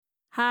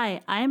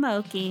Hi, I'm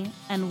Oki,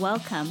 and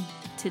welcome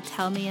to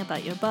Tell Me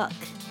About Your Book.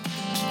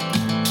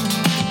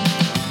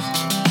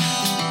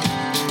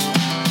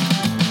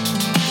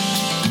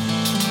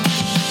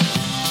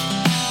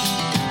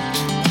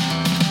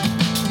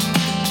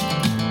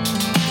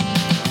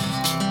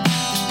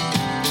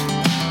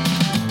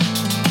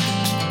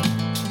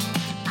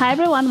 Hi,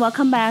 everyone.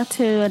 Welcome back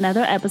to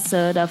another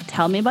episode of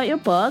Tell Me About Your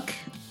Book.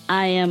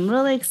 I am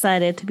really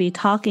excited to be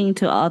talking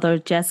to author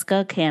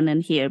Jessica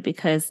Cannon here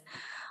because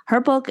her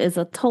book is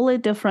a totally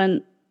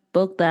different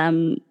book that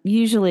I'm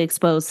usually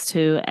exposed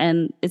to,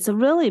 and it's a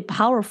really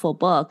powerful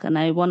book, and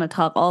I want to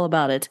talk all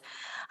about it.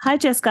 Hi,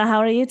 Jessica. How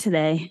are you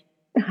today?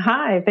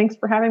 Hi. Thanks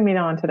for having me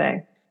on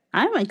today.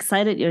 I'm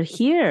excited you're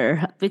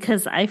here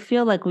because I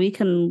feel like we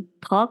can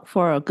talk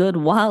for a good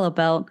while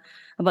about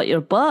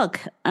your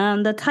book.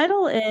 The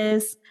title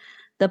is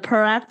The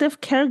Proactive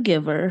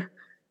Caregiver.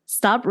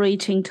 Stop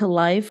reaching to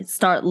life,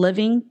 start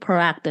living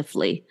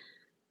proactively.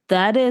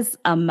 That is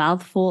a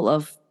mouthful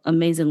of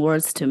amazing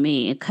words to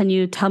me. Can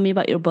you tell me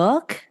about your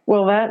book?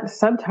 Well, that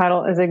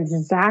subtitle is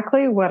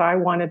exactly what I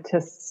wanted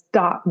to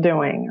stop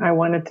doing. I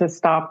wanted to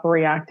stop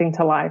reacting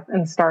to life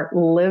and start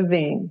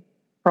living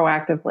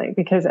proactively,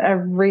 because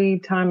every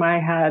time I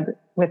had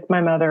with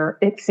my mother,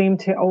 it seemed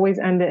to always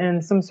end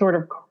in some sort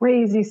of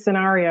crazy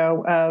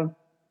scenario of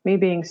me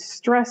being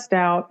stressed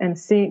out and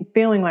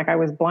feeling like I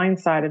was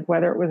blindsided,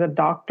 whether it was a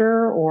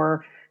doctor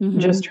or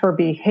just her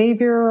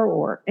behavior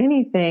or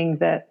anything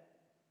that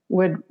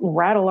would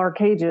rattle our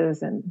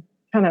cages and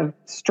kind of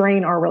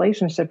strain our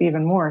relationship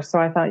even more. So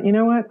I thought, you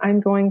know what? I'm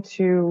going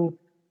to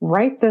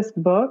write this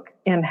book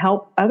and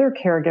help other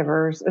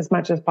caregivers as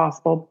much as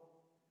possible,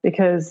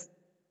 because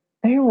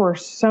there were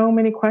so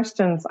many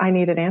questions I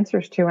needed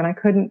answers to and I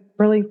couldn't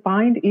really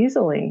find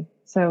easily.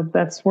 So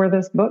that's where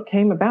this book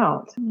came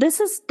about. This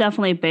is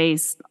definitely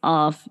based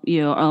off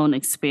your own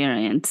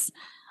experience.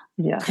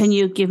 Yes. Can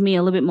you give me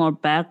a little bit more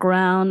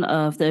background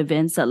of the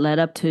events that led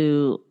up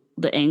to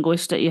the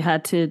anguish that you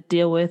had to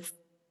deal with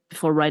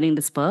before writing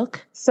this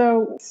book?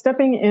 So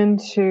stepping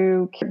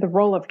into the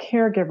role of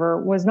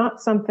caregiver was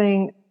not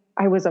something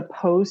I was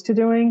opposed to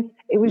doing.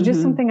 It was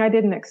just something I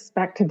didn't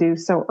expect to do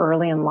so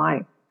early in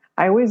life.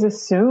 I always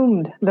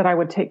assumed that I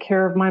would take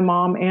care of my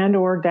mom and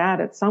or dad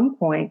at some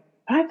point.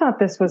 But I thought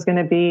this was going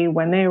to be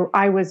when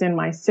I was in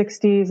my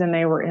 60s and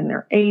they were in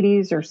their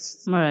 80s or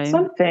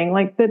something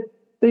like the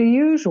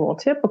usual,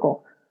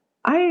 typical.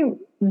 I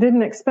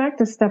didn't expect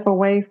to step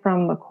away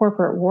from the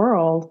corporate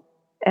world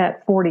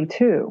at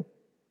 42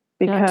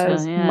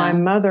 because my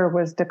mother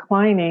was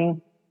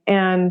declining,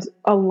 and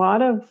a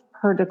lot of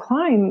her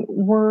decline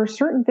were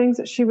certain things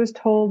that she was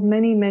told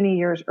many, many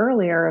years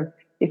earlier of,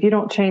 if you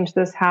don't change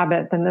this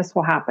habit, then this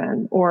will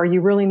happen, or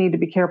you really need to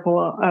be careful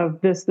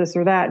of this, this,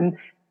 or that. And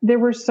there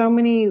were so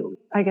many,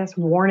 I guess,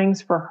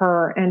 warnings for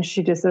her. And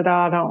she just said,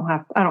 I don't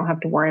have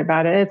to worry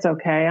about it. It's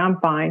okay. I'm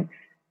fine.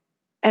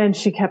 And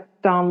she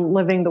kept on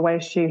living the way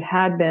she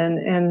had been.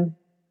 And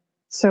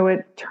so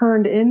it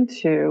turned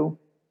into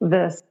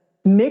this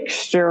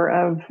mixture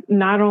of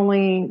not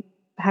only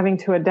having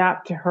to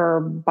adapt to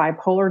her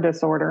bipolar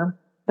disorder,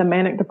 the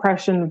manic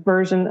depression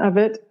version of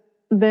it,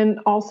 then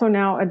also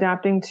now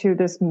adapting to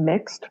this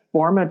mixed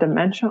form of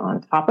dementia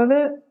on top of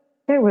it.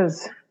 It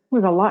was a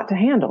lot to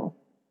handle.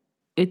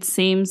 It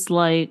seems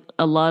like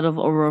a lot of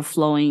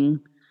overflowing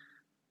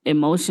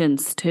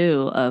emotions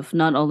too, of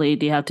not only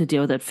do you have to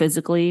deal with it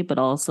physically, but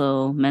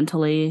also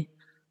mentally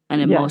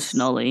and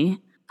emotionally. Yes.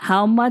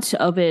 How much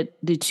of it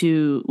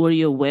were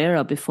you aware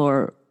of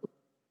before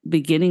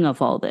beginning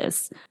of all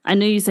this? I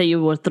know you said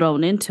you were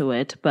thrown into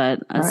it,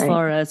 but as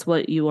far as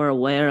what you were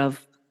aware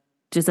of,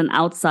 just an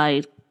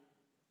outside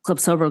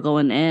observer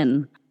going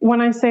in.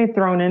 When I say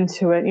thrown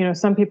into it,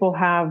 some people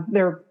have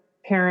their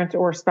parent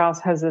or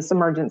spouse has this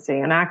emergency,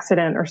 an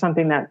accident or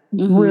something that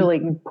really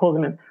pulled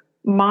them in.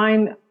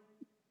 Mine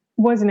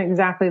wasn't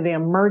exactly the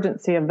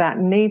emergency of that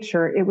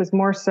nature. It was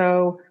more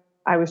so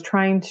I was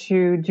trying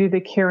to do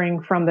the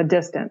caring from the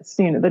distance,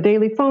 the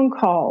daily phone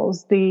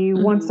calls, the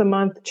once a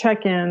month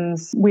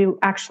check-ins. We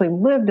actually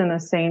lived in the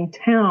same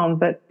town,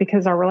 but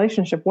because our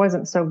relationship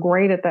wasn't so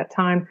great at that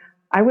time,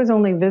 I was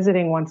only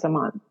visiting once a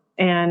month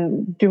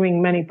and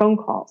doing many phone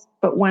calls.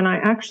 But when I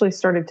actually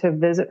started to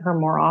visit her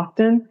more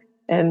often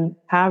and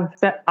have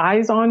set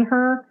eyes on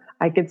her,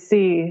 I could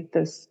see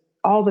this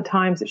all the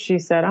times that she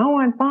said, "Oh,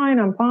 I'm fine.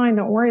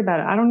 Don't worry about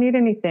it. I don't need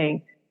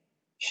anything."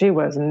 She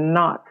was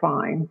not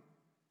fine.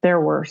 There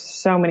were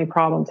so many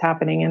problems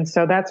happening. And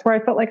so that's where I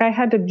felt like I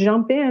had to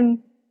jump in,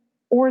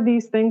 or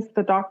these things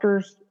the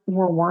doctors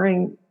were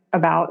worrying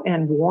about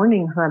and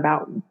warning her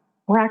about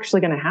were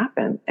actually going to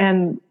happen.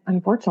 And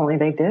unfortunately,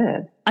 they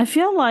did. I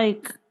feel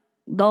like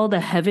all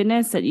the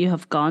heaviness that you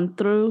have gone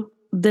through,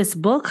 this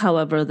book,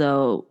 however,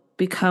 though,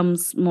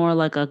 becomes more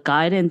like a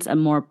guidance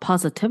and more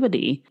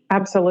positivity.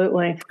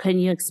 Absolutely. Can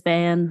you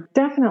expand?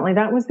 Definitely.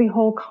 That was the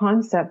whole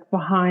concept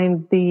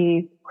behind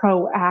the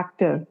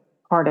proactive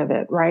part of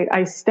it, right?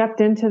 I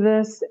stepped into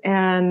this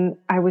and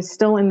I was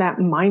still in that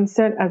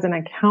mindset as an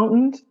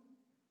accountant.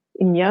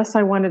 And yes,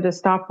 I wanted to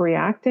stop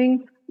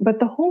reacting, But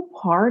the whole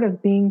part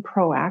of being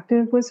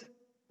proactive was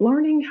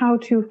learning how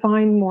to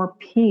find more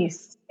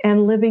peace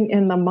and living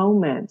in the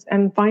moment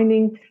and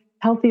finding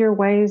healthier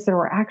ways that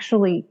were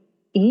actually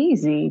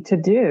easy to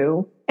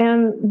do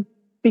and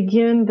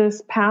begin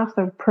this path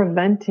of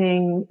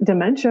preventing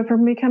dementia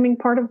from becoming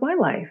part of my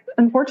life.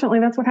 Unfortunately,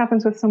 that's what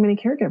happens with so many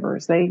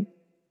caregivers.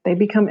 They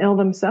become ill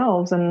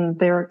themselves and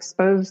they're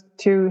exposed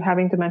to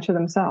having dementia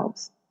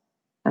themselves.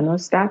 And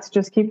those stats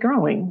just keep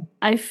growing.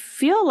 I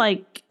feel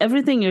like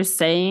everything you're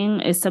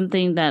saying is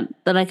something that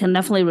I can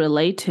definitely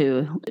relate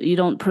to. You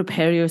don't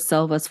prepare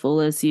yourself as full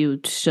as you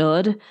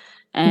should.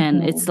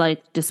 And it's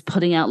like just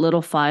putting out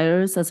little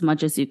fires as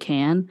much as you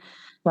can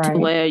to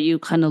where you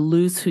kind of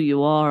lose who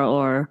you are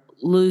or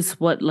lose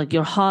what like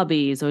your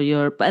hobbies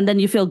or and then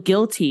you feel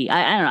guilty.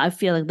 I don't know, I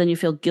feel like then you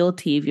feel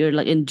guilty if you're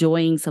like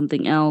enjoying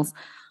something else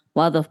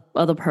while the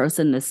other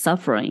person is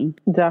suffering.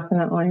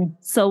 Definitely.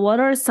 So what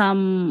are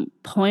some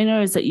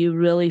pointers that you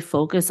really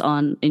focus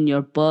on in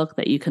your book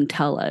that you can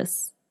tell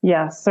us?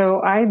 Yeah,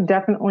 so I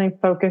definitely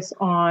focus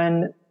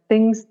on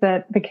things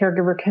that the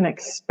caregiver can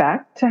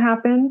expect to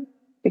happen,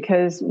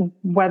 because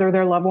whether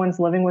their loved one's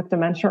living with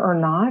dementia or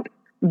not,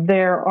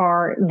 there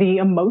are the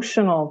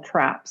emotional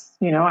traps.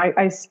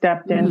 I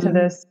stepped into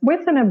this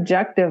with an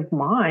objective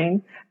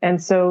mind.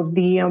 And so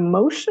the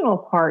emotional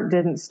part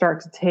didn't start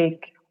to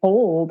take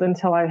hold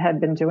until I had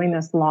been doing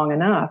this long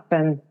enough.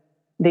 And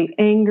the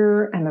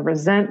anger and the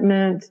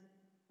resentment,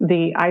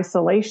 the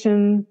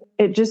isolation,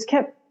 it just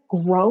kept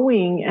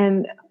growing.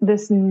 And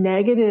this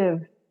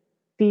negative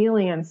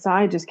feeling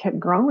inside just kept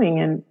growing.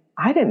 And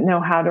I didn't know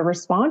how to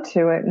respond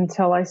to it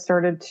until I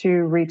started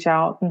to reach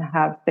out and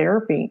have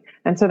therapy.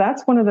 And so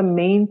that's one of the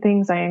main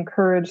things I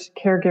encourage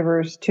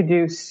caregivers to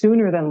do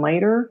sooner than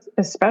later,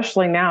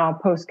 especially now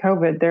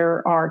post-COVID.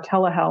 There are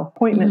telehealth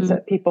appointments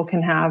that people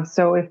can have.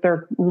 So if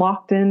they're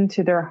locked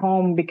into their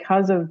home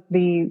because of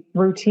the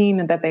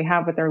routine that they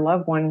have with their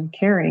loved one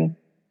caring,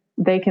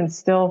 they can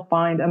still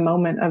find a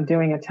moment of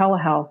doing a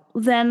telehealth.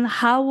 Then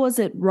how was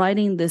it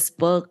writing this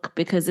book?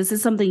 Because this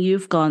is something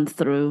you've gone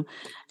through,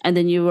 and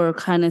then you were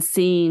kind of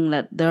seeing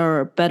that there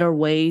are better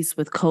ways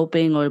with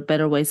coping or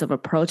better ways of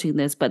approaching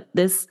this. But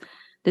this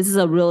is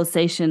a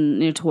realization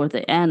near toward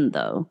the end,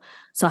 though.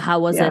 So how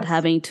was it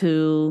having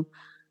to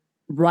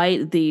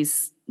write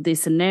these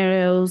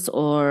scenarios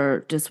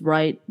or just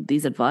write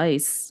these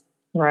advice?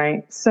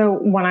 Right. So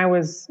when I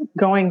was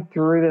going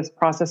through this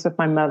process with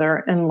my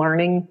mother and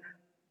learning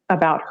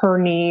about her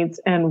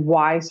needs and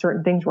why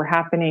certain things were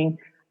happening,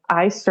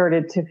 I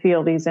started to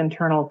feel these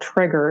internal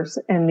triggers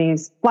and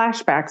these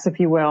flashbacks, if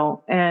you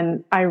will.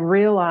 And I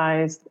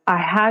realized I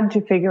had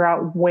to figure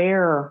out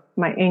where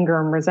my anger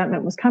and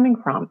resentment was coming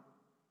from.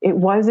 It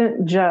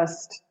wasn't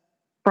just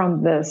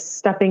from this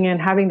stepping in,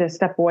 having to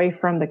step away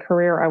from the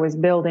career I was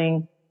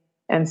building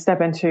and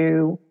step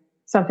into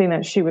something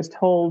that she was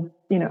told,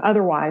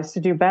 otherwise to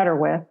do better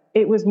with.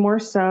 It was more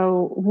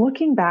so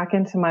looking back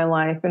into my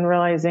life and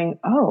realizing,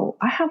 oh,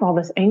 I have all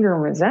this anger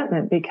and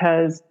resentment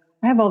because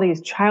I have all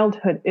these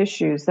childhood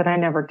issues that I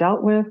never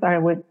dealt with.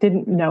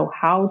 Didn't know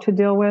how to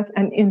deal with.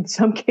 And in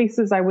some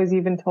cases, I was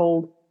even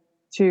told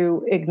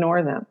to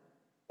ignore them.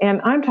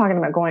 And I'm talking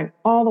about going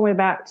all the way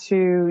back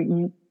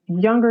to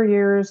younger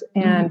years,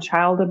 and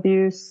child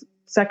abuse,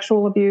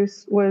 sexual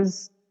abuse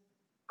was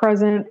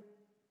present.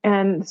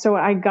 And so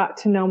I got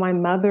to know my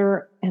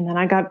mother, and then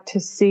I got to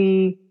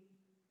see,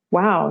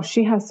 wow,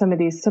 she has some of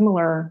these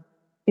similar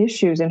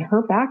issues in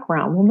her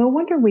background. Well, no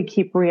wonder we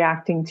keep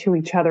reacting to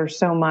each other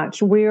so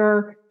much. We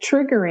are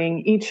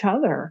triggering each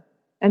other.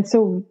 And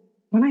so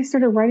when I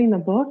started writing the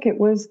book, it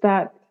was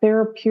that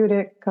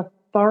therapeutic,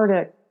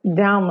 cathartic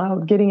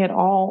download, getting it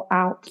all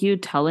out. You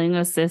telling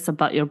us this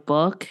about your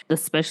book,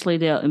 especially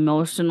the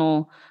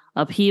emotional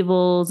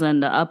upheavals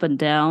and the up and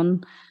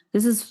down.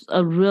 This is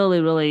a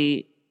really,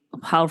 really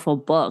powerful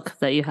book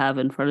that you have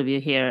in front of you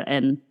here,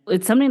 and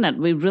it's something that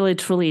we really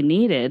truly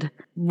needed.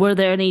 Were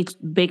there any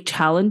big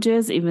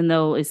challenges, even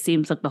though it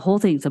seems like the whole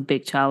thing's a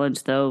big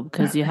challenge, though,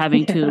 because you're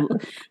having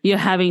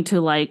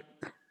to like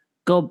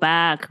go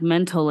back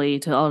mentally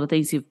to all the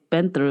things you've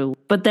been through.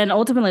 But then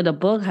ultimately the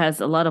book has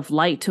a lot of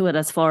light to it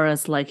as far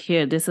as like,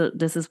 here, this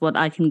is what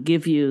I can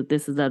give you.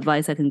 This is the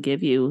advice I can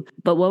give you.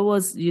 But what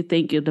was, you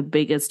think, the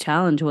biggest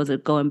challenge? Was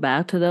it going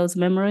back to those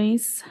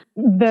memories?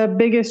 The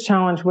biggest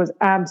challenge was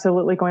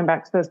absolutely going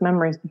back to those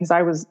memories, because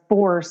I was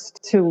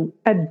forced to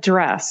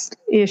address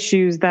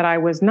issues that I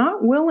was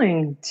not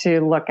willing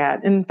to look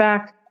at. In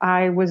fact,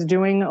 I was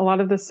doing a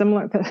lot of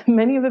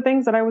many of the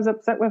things that I was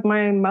upset with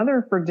my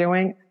mother for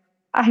doing.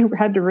 I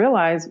had to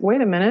realize,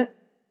 wait a minute,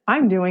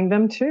 I'm doing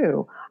them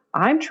too.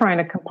 I'm trying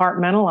to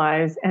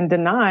compartmentalize and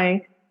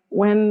deny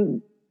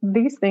when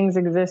these things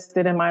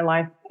existed in my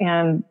life,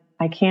 and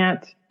I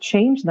can't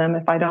change them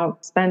if I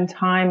don't spend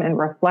time and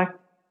reflect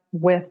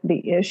with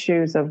the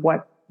issues of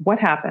what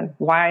happened,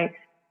 why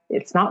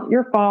it's not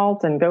your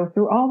fault, and go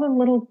through all the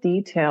little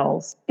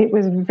details. It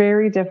was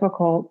very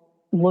difficult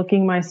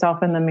looking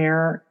myself in the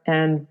mirror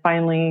and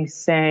finally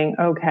saying,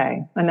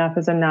 okay, enough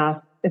is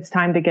enough. It's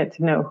time to get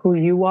to know who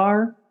you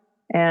are,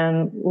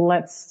 and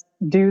let's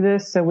do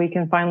this so we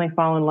can finally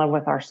fall in love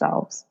with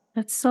ourselves.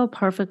 That's so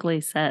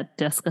perfectly said,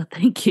 Jessica.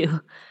 Thank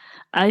you.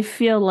 I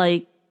feel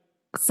like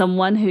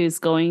someone who's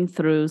going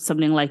through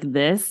something like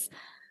this,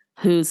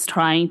 who's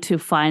trying to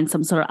find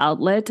some sort of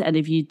outlet, and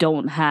if you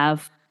don't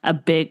have a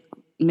big,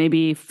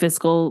 maybe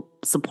physical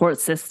support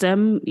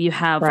system, you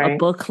have a Right.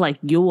 book like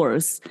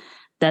yours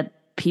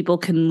that people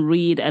can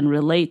read and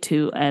relate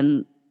to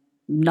and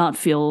not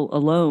feel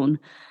alone.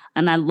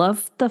 And I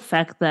love the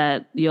fact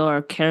that you're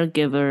a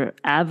caregiver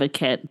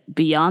advocate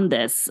beyond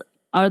this.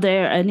 Are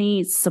there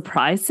any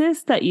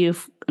surprises that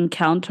you've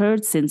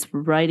encountered since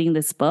writing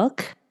this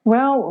book?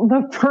 Well,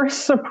 the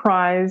first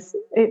surprise,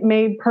 it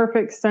made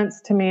perfect sense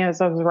to me as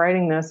I was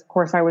writing this. Of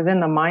course, I was in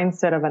the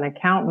mindset of an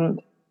accountant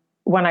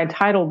when I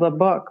titled the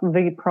book,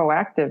 The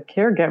Proactive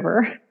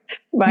Caregiver.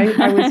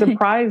 I was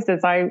surprised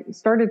as I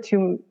started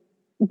to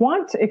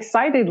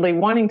excitedly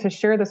wanting to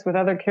share this with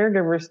other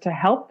caregivers to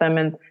help them.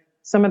 And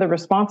some of the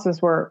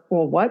responses were,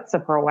 well, what's a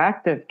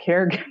proactive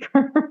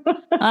caregiver?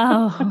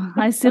 Oh,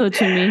 I see what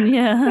you mean.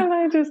 Yeah. And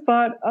I just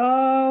thought,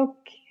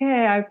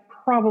 okay, I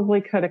probably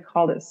could have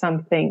called it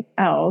something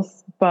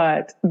else,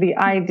 but the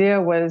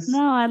idea was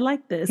No, I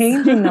like this.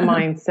 changing the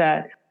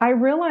mindset. I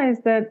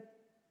realized that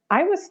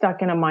I was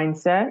stuck in a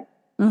mindset,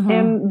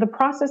 and the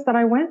process that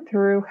I went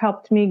through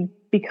helped me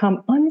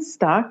become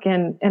unstuck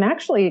and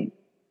actually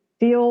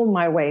feel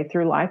my way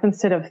through life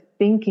instead of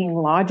thinking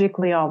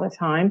logically all the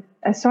time.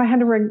 And so I had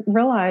to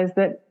realize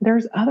that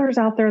there's others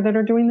out there that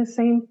are doing the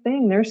same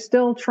thing. They're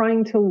still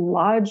trying to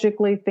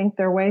logically think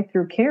their way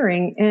through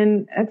caring.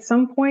 And at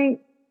some point,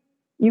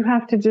 you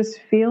have to just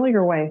feel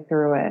your way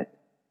through it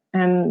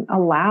and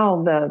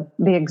allow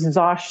the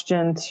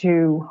exhaustion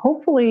to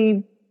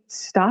hopefully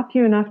stop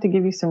you enough to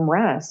give you some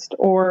rest,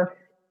 or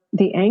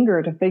the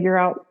anger to figure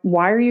out,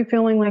 why are you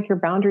feeling like your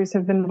boundaries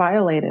have been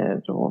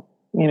violated, or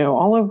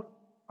all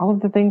of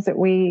the things that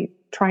we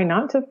try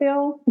not to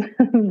feel.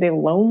 The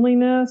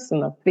loneliness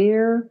and the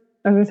fear.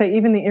 I was going to say,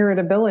 even the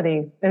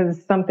irritability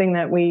is something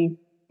that we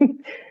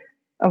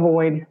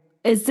avoid.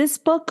 Is this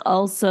book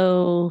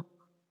also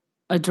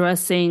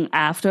addressing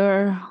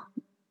after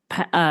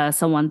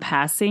someone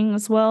passing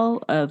as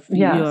well, of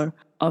Yes.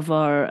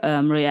 our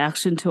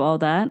reaction to all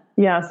that?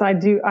 Yes, I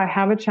do. I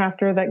have a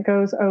chapter that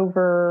goes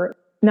over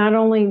not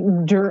only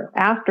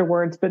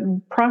afterwards, but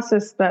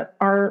process that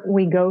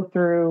we go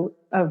through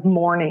of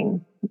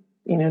mourning.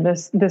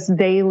 This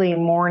daily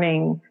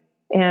mourning,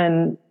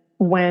 and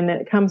when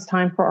it comes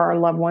time for our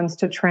loved ones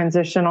to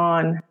transition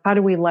on, how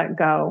do we let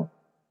go?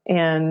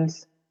 And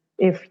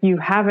if you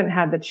haven't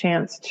had the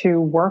chance to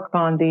work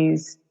on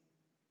these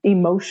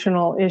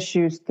emotional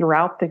issues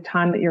throughout the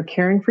time that you're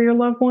caring for your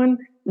loved one,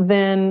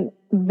 then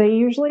they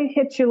usually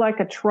hit you like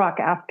a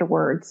truck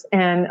afterwards.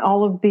 And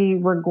all of the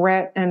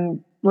regret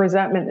and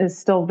resentment is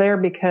still there,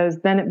 because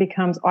then it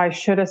becomes, oh, I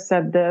should have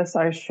said this,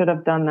 I should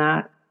have done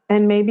that.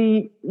 And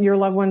maybe your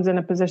loved one's in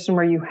a position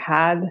where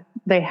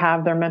they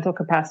have their mental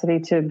capacity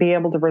to be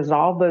able to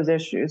resolve those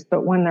issues.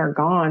 But when they're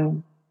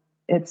gone,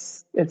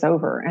 it's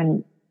over.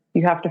 And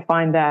you have to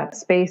find that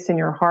space in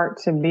your heart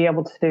to be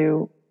able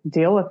to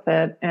deal with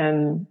it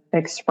and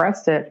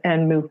express it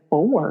and move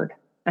forward,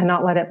 and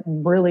not let it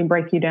really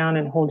break you down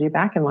and hold you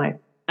back in life.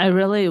 I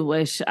really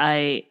wish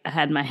I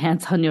had my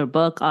hands on your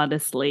book,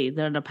 honestly.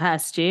 During the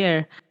past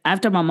year,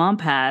 after my mom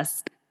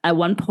passed, at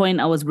one point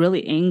I was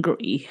really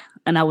angry.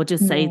 And I would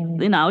just say,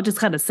 I would just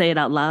kind of say it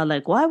out loud,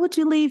 like, why would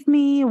you leave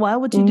me? Why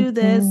would you do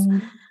this?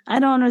 I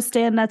don't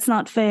understand. That's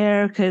not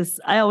fair.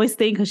 Because I always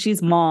think, because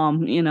she's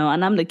mom,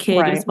 and I'm the kid.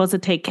 Right. You're supposed to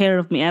take care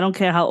of me. I don't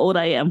care how old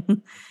I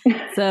am.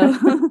 So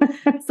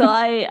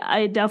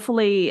I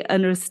definitely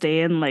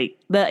understand, like,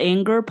 the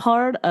anger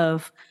part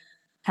of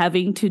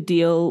having to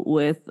deal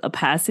with a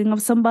passing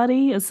of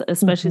somebody,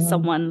 especially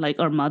someone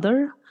like our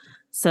mother.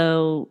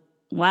 So,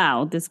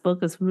 wow, this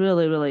book is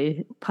really,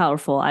 really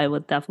powerful, I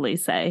would definitely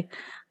say.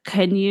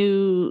 Can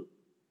you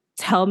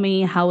tell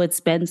me how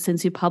it's been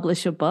since you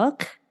published your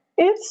book?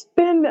 It's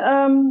been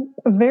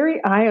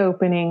very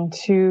eye-opening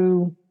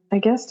to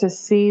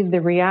see the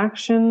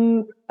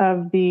reaction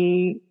of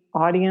the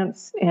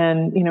audience.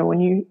 And,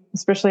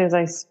 especially as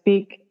I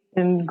speak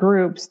in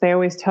groups, they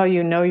always tell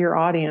you, know your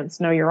audience,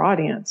 know your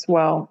audience.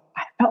 Well,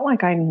 I felt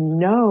like I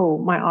know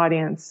my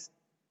audience.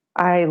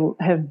 I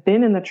have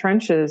been in the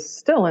trenches,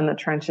 still in the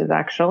trenches,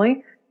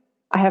 actually.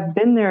 I have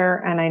been there,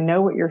 and I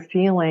know what you're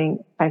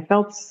feeling. I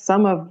felt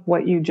some of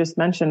what you just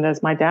mentioned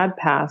as my dad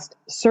passed,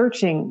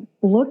 searching,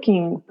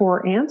 looking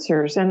for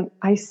answers. And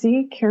I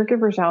see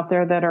caregivers out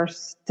there that are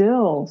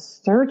still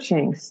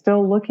searching,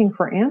 still looking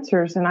for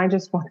answers. And I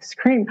just want to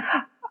scream,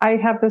 I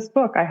have this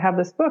book.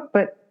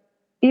 But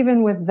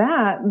even with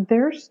that,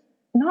 there's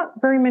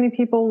not very many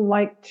people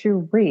like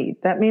to read.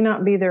 That may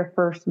not be their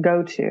first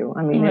go-to.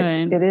 I mean,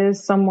 right. It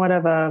is somewhat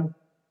of a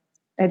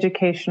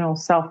educational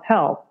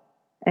self-help.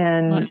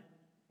 And right.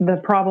 The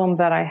problem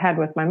that I had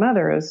with my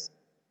mother is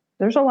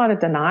there's a lot of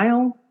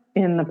denial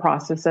in the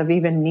process of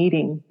even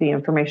needing the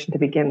information to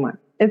begin with.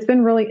 It's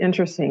been really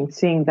interesting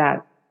seeing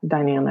that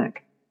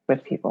dynamic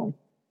with people.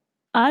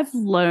 I've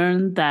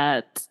learned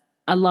that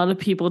a lot of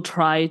people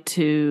try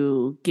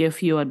to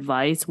give you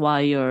advice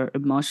while you're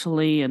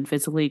emotionally and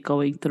physically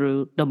going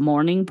through the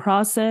mourning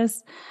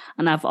process.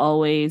 And I've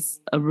always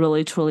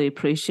really truly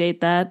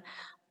appreciate that.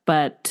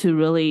 But to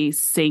really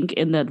sink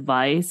in the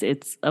advice,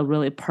 it's a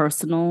really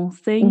personal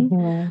thing.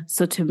 Mm-hmm.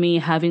 So to me,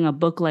 having a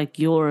book like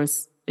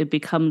yours, it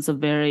becomes a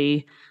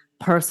very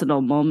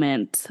personal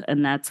moment.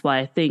 And that's why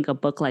I think a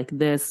book like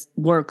this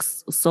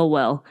works so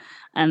well.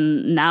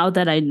 And now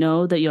that I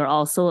know that you're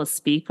also a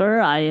speaker,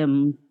 I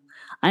am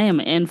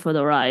in for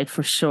the ride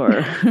for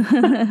sure.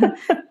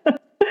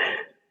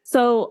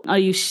 So, are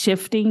you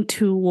shifting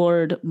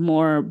toward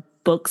more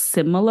books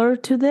similar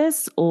to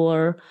this,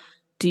 or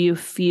do you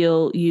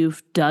feel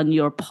you've done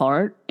your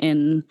part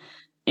in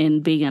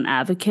being an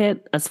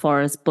advocate as far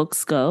as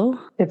books go?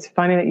 It's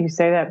funny that you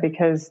say that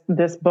because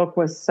this book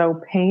was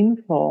so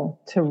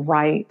painful to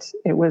write.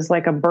 It was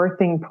like a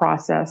birthing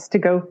process to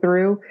go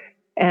through,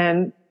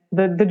 and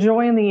the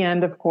joy in the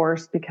end, of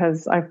course,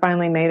 because I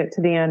finally made it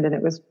to the end and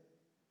it was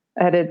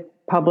edited,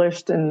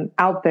 published, and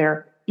out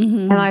there.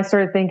 Mm-hmm. And I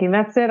started thinking,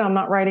 that's it. I'm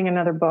not writing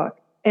another book.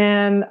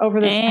 And over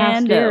this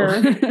past no. year,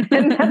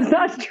 and that's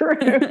not true.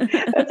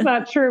 That's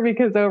not true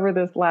because over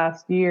this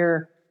last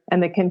year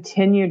and the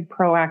continued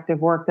proactive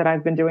work that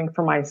I've been doing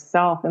for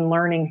myself and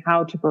learning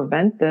how to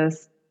prevent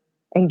this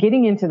and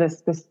getting into the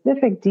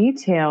specific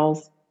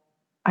details,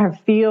 I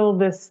feel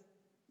this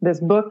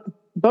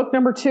book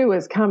number 2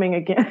 is coming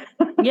again.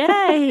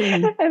 Yay.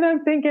 And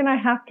I'm thinking I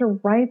have to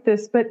write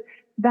this, but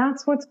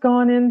that's what's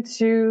gone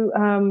into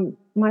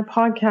my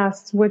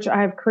podcasts, which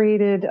I've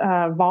created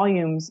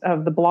volumes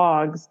of the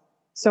blogs.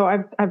 So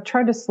I've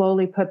tried to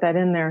slowly put that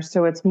in there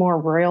so it's more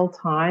real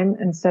time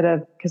instead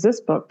of, because this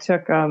book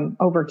took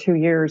over 2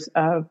 years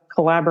of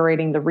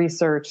collaborating the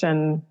research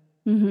and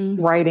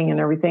writing and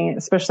everything,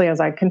 especially as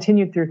I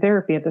continued through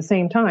therapy at the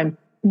same time.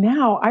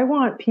 Now I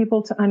want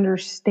people to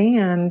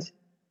understand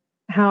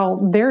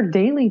how their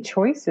daily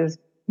choices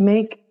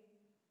make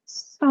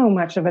so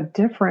much of a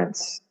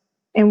difference.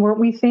 And what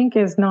we think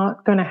is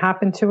not going to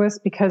happen to us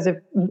because if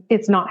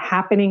it's not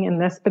happening in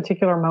this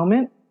particular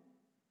moment.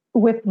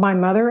 With my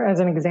mother as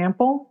an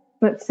example,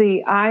 let's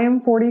see, I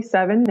am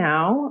 47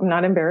 now. I'm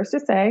not embarrassed to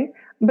say,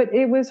 but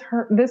it was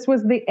this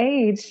was the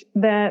age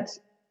that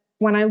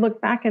when I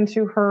look back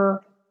into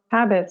her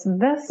habits,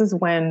 this is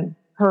when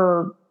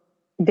her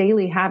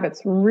daily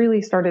habits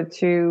really started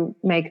to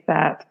make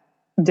that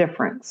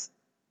difference.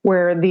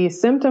 Where the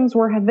symptoms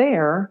were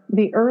there,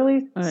 the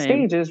early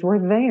stages were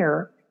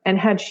there. And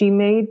had she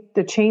made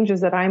the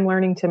changes that I'm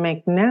learning to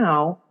make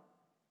now,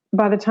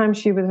 by the time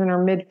she was in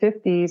her mid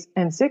 50s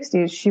and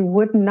 60s, she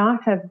would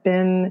not have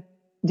been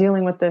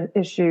dealing with the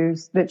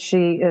issues that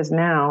she is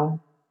now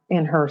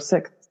in her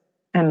 6th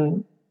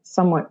and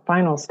somewhat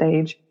final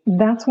stage.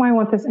 That's why I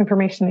want this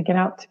information to get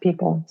out to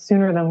people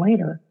sooner than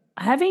later.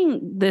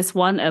 Having this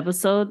one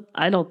episode,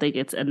 I don't think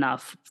it's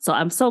enough. So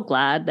I'm so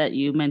glad that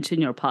you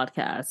mentioned your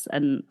podcast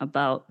and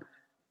about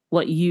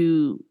what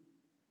you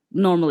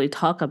normally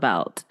talk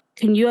about.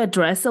 Can you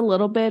address a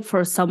little bit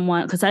for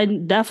someone? Because I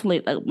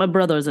definitely, like, my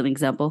brother is an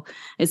example,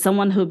 is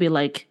someone who'd be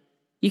like,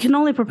 you can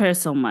only prepare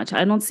so much.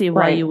 I don't see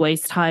why you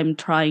waste time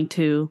trying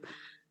to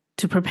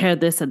prepare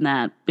this and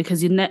that,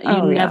 because you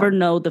never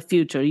know the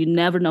future. You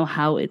never know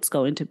how it's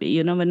going to be.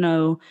 You never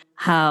know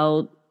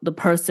how the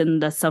person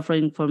that's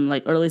suffering from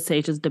like early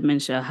stages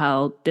dementia,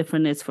 how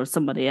different it is for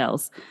somebody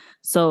else.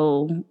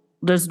 So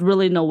there's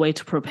really no way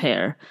to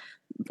prepare.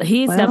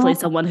 He's definitely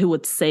someone who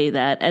would say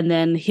that. And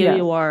then here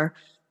you are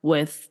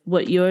with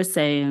what you're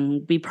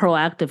saying, be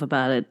proactive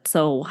about it.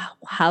 So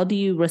how do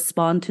you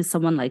respond to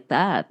someone like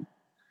that?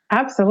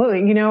 Absolutely.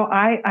 You know,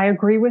 I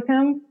agree with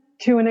him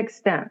to an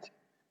extent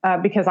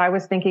because I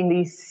was thinking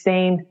the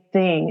same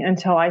thing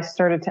until I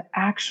started to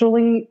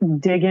actually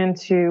dig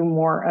into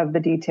more of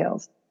the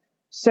details.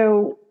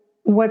 So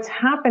what's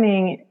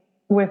happening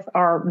with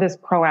this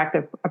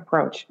proactive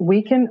approach,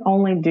 we can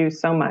only do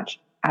so much.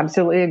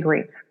 Absolutely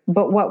agree.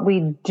 But what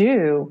we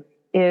do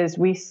is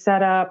we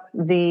set up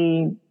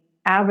the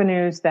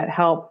avenues that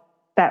help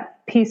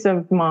that peace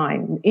of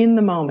mind in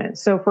the moment.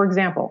 So for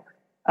example,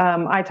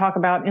 I talk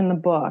about in the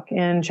book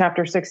in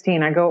chapter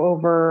 16, I go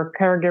over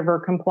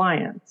caregiver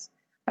compliance.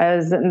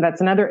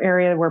 That's another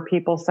area where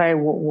people say,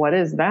 well, what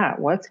is that?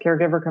 What's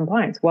caregiver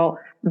compliance? Well,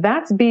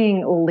 that's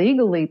being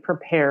legally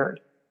prepared.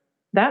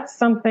 That's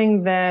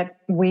something that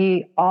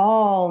we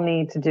all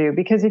need to do,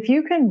 because if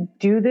you can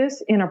do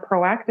this in a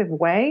proactive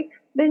way,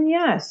 then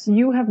yes,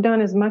 you have done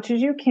as much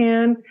as you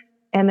can.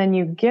 And then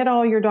you get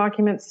all your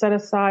documents set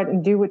aside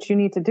and do what you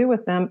need to do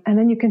with them. And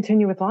then you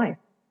continue with life.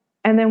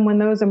 And then when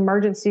those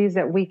emergencies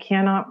that we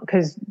cannot,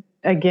 because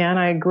again,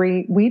 I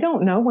agree, we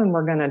don't know when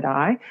we're going to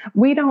die.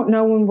 We don't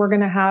know when we're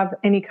going to have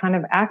any kind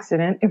of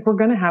accident, if we're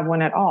going to have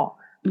one at all.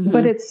 Mm-hmm.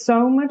 But it's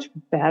so much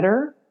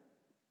better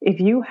if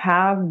you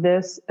have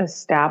this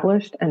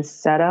established and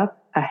set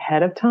up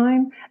ahead of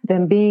time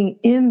than being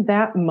in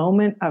that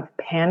moment of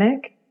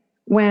panic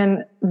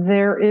when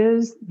there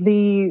is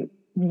the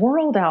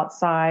world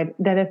outside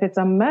that if it's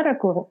a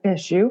medical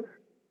issue,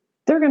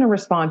 they're going to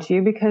respond to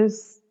you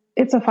because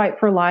it's a fight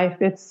for life.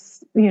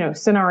 It's,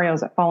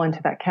 scenarios that fall into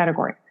that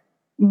category.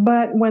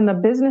 But when the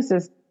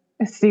businesses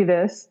see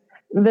this,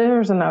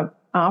 there's an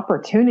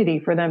opportunity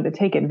for them to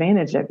take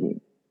advantage of you.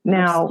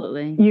 Now,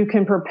 Absolutely. You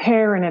can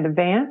prepare in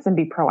advance and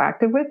be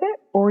proactive with it,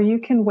 or you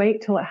can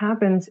wait till it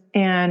happens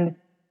and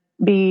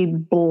be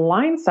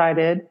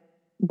blindsided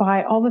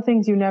by all the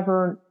things you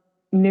never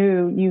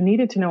knew you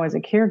needed to know as a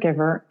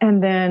caregiver.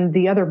 And then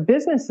the other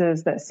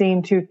businesses that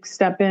seem to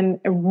step in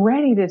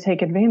ready to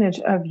take advantage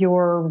of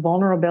your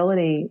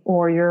vulnerability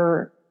or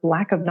your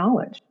lack of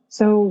knowledge.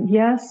 So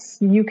yes,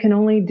 you can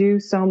only do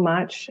so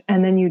much.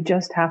 And then you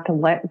just have to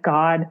let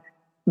God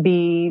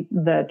be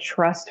the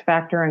trust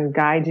factor and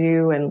guide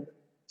you and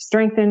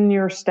strengthen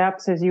your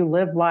steps as you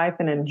live life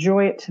and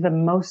enjoy it to the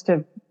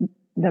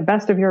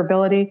best of your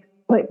ability.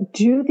 But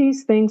do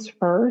these things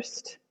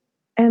first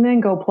and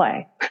then go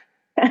play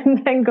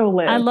and then go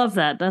live. I love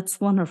that. That's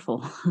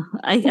wonderful.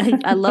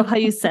 I love how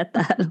you said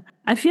that.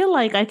 I feel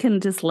like I can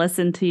just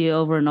listen to you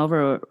over and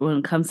over when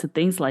it comes to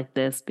things like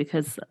this,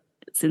 because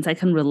since I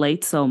can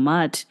relate so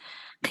much,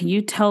 can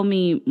you tell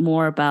me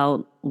more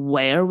about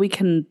where we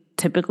can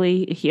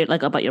typically hear,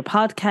 like about your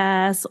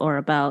podcast or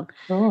about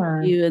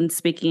you and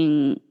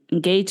speaking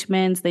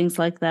engagements, things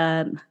like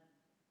that?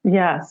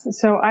 Yes.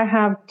 So I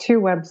have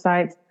two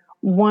websites.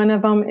 One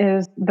of them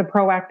is the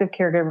Proactive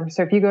Caregiver.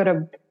 So if you go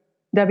to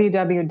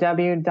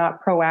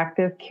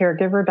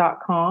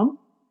www.proactivecaregiver.com,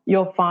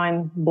 you'll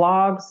find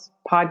blogs,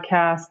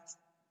 podcasts,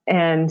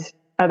 and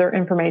other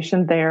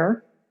information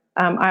there.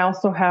 I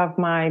also have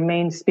my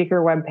main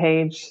speaker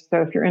webpage.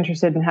 So if you're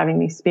interested in having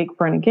me speak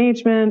for an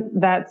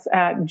engagement, that's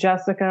at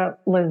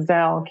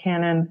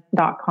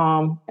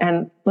jessicalizelcannon.com.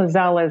 And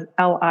Lizel is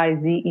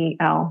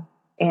Lizel.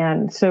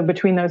 And so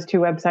between those two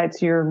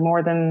websites, you're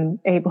more than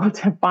able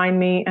to find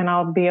me and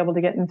I'll be able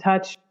to get in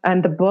touch.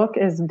 And the book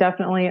is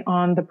definitely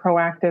on the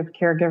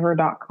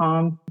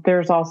proactivecaregiver.com.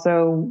 There's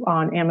also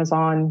on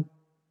Amazon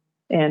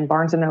and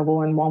Barnes &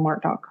 Noble and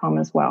Walmart.com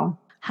as well.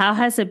 How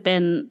has it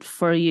been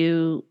for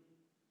you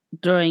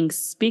during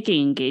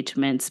speaking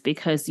engagements?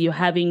 Because you're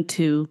having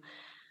to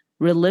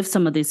relive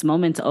some of these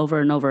moments over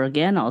and over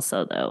again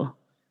also, though.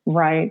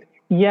 Right.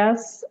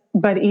 Yes.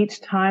 But each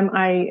time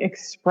I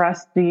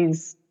express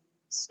these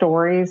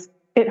stories,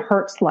 it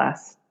hurts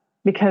less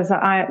because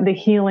the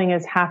healing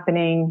is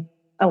happening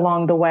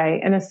along the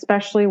way. And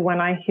especially when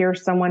I hear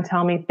someone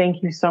tell me,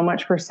 thank you so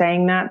much for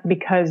saying that,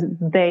 because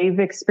they've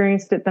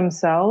experienced it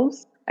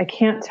themselves. I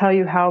can't tell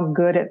you how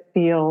good it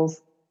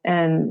feels.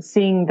 And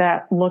seeing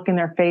that look in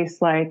their face,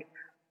 like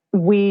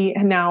we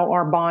now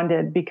are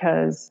bonded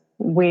because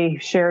we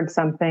shared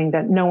something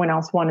that no one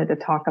else wanted to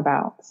talk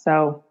about.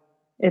 So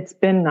it's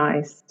been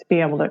nice to be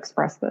able to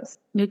express this.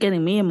 You're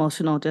getting me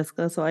emotional,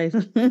 Jessica. So I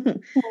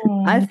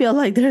feel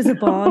like there's a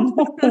bond.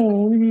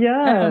 Oh,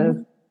 yes.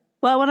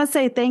 Well, I want to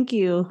say thank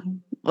you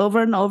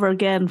over and over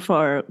again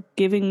for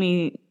giving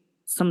me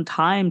some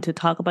time to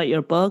talk about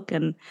your book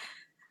and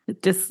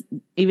just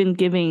even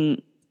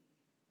giving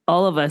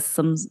all of us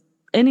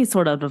any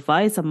sort of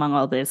advice among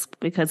all this,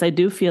 because I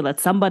do feel that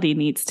somebody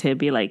needs to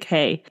be like,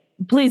 hey,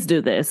 please do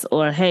this,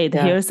 or hey,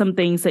 here are some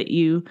things that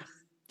you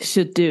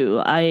should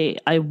do. I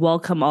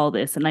welcome all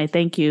this, and I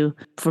thank you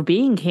for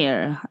being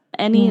here.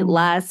 Any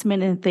last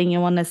minute thing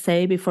you want to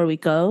say before we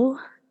go?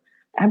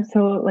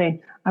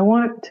 Absolutely. I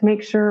want to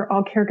make sure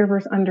all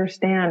caregivers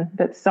understand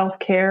that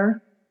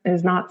self-care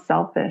is not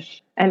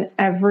selfish, and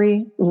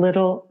every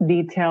little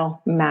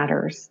detail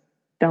matters.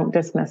 Don't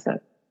dismiss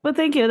it. Well,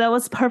 thank you. That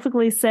was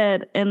perfectly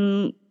said.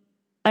 And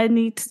I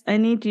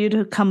need you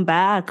to come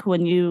back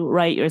when you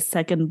write your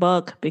second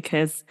book,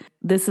 because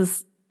this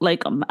is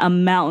like a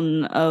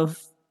mountain of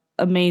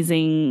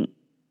amazing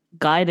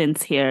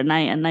guidance here,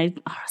 and I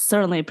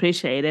certainly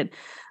appreciate it.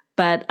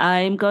 But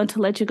I'm going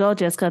to let you go,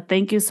 Jessica.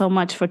 Thank you so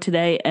much for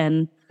today,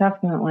 and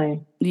definitely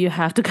you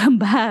have to come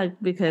back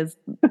because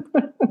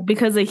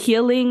of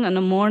healing in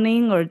the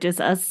morning, or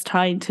just us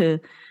trying to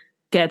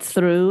get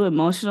through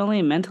emotionally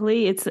and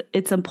mentally.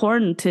 It's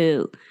important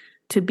to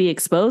be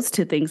exposed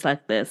to things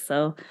like this.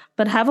 So,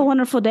 but have a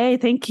wonderful day.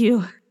 Thank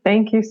you.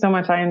 Thank you so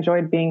much. I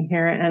enjoyed being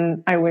here,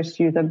 and I wish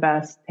you the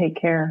best. Take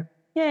care.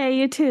 Yeah,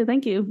 you too.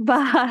 Thank you.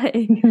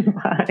 Bye.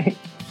 Bye.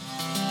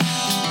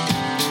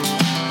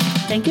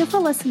 Thank you for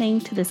listening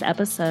to this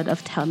episode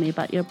of Tell Me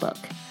About Your Book.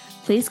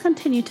 Please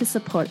continue to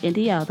support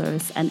indie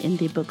authors and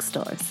indie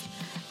bookstores.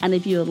 And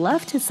if you would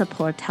love to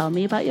support Tell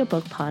Me About Your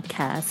Book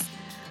podcast,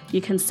 you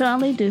can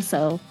certainly do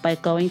so by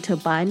going to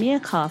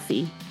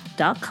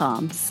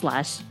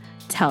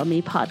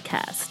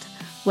buymeacoffee.com/tellmepodcast,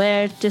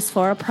 where just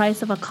for a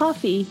price of a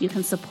coffee, you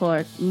can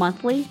support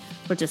monthly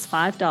for just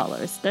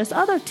 $5. There's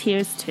other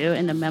tiers too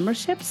in the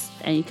memberships,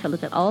 and you can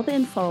look at all the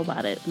info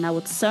about it, and I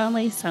would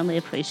certainly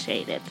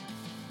appreciate it.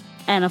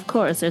 And of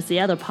course, there's the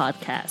other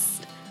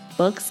podcast,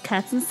 Books,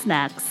 Cats, and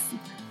Snacks,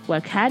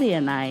 where Caddy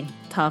and I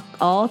talk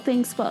all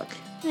things book,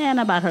 and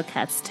about her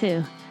cats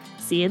too.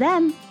 See you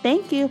then.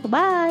 Thank you.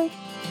 Bye-bye.